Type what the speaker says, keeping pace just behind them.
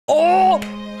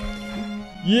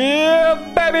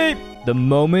Yeah, baby! The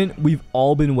moment we've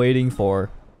all been waiting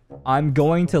for. I'm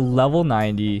going to level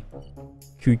 90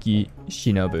 Kuki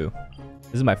Shinobu.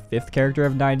 This is my 5th character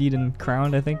I've 90'd and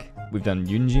crowned, I think. We've done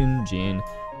Yunjin, Jin,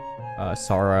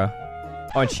 Sara.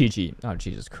 Oh, Chi-Chi. Oh,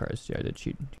 Jesus Christ. Yeah, I did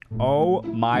cheat. Oh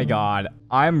my god.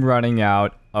 I'm running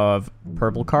out of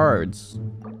purple cards.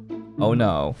 Oh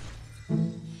no.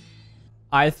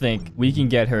 I think we can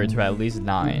get her to at least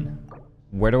 9.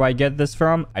 Where do I get this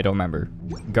from? I don't remember.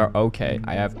 Okay,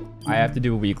 I have to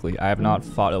do a weekly. I have not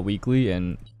fought a weekly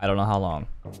in I don't know how long.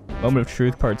 Moment of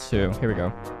Truth Part 2. Here we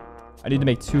go. I need to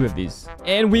make 2 of these.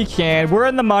 And we can. We're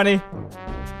in the money.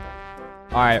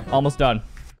 All right, almost done.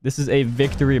 This is a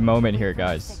victory moment here,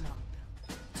 guys.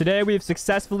 Today, we have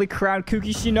successfully crowned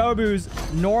Kuki Shinobu's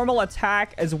normal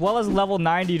attack as well as level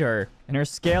 90'd her. And her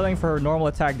scaling for her normal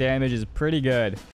attack damage is pretty good.